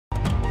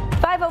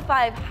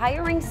505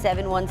 Hiring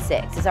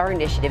 716 is our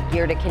initiative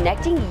geared to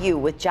connecting you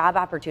with job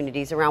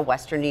opportunities around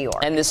Western New York.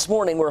 And this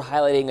morning, we're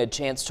highlighting a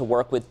chance to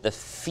work with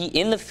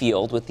in the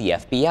field with the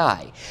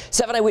FBI.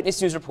 7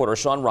 Eyewitness News reporter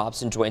Sean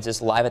Robson joins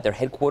us live at their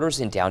headquarters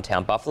in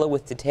downtown Buffalo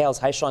with details.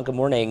 Hi, Sean. Good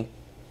morning.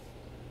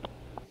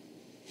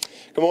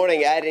 Good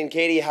morning, Ed and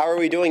Katie. How are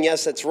we doing?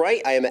 Yes, that's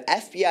right. I am at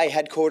FBI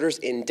headquarters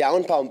in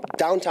downtown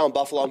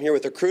Buffalo. I'm here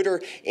with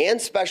recruiter and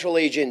special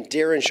agent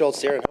Darren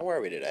Schultz. Darren, how are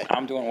we today?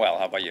 I'm doing well.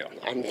 How about you?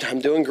 I'm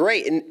doing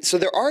great. And so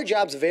there are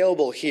jobs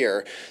available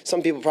here.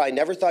 Some people probably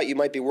never thought you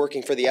might be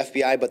working for the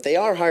FBI, but they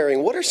are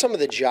hiring. What are some of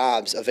the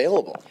jobs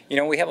available? You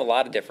know, we have a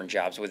lot of different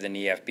jobs within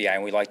the FBI,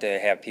 and we like to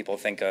have people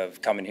think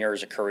of coming here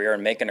as a career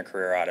and making a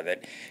career out of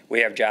it. We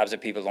have jobs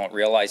that people don't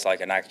realize,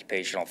 like an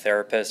occupational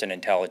therapist, an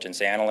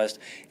intelligence analyst,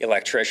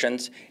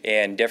 electricians,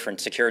 and different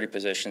security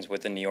positions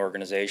within the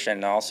organization.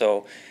 And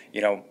also,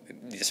 you know,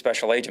 the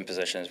special agent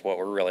position is what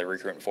we're really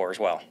recruiting for as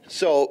well.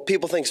 So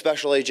people think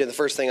special agent, the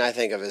first thing I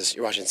think of is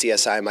you're watching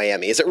CSI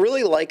Miami. Is it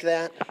really like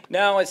that?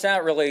 No, it's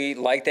not really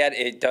like that.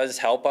 It does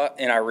help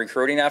in our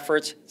recruiting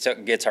efforts, so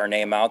it gets our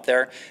name out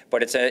there.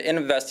 But it's an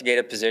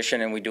investigative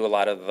position, and we do a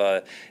lot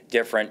of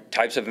different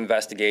types of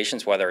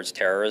investigations, whether it's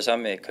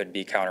terrorism, it could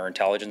be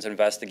counterintelligence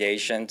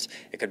investigations,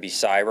 it could be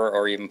cyber,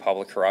 or even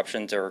public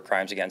corruptions or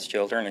crimes against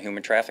children and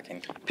human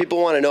trafficking. People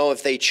want to know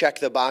if they check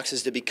the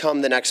boxes to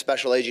become the next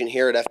special agent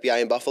here at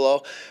FBI in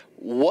Buffalo.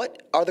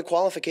 What are the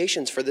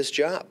qualifications for this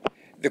job?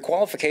 The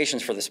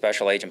qualifications for the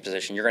special agent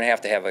position, you're going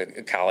to have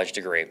a college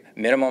degree.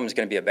 Minimum is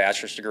going to be a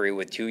bachelor's degree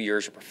with 2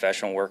 years of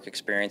professional work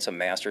experience, a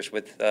master's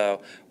with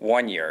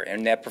 1 year.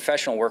 And that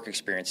professional work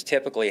experience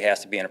typically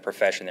has to be in a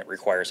profession that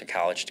requires a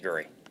college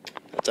degree.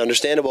 That's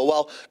understandable.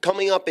 Well,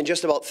 coming up in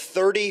just about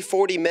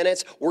 30-40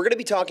 minutes, we're going to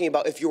be talking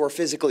about if you are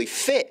physically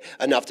fit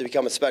enough to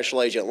become a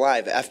special agent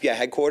live at FBI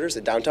headquarters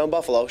at downtown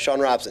Buffalo. Sean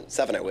Robson,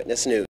 7 Eyewitness News.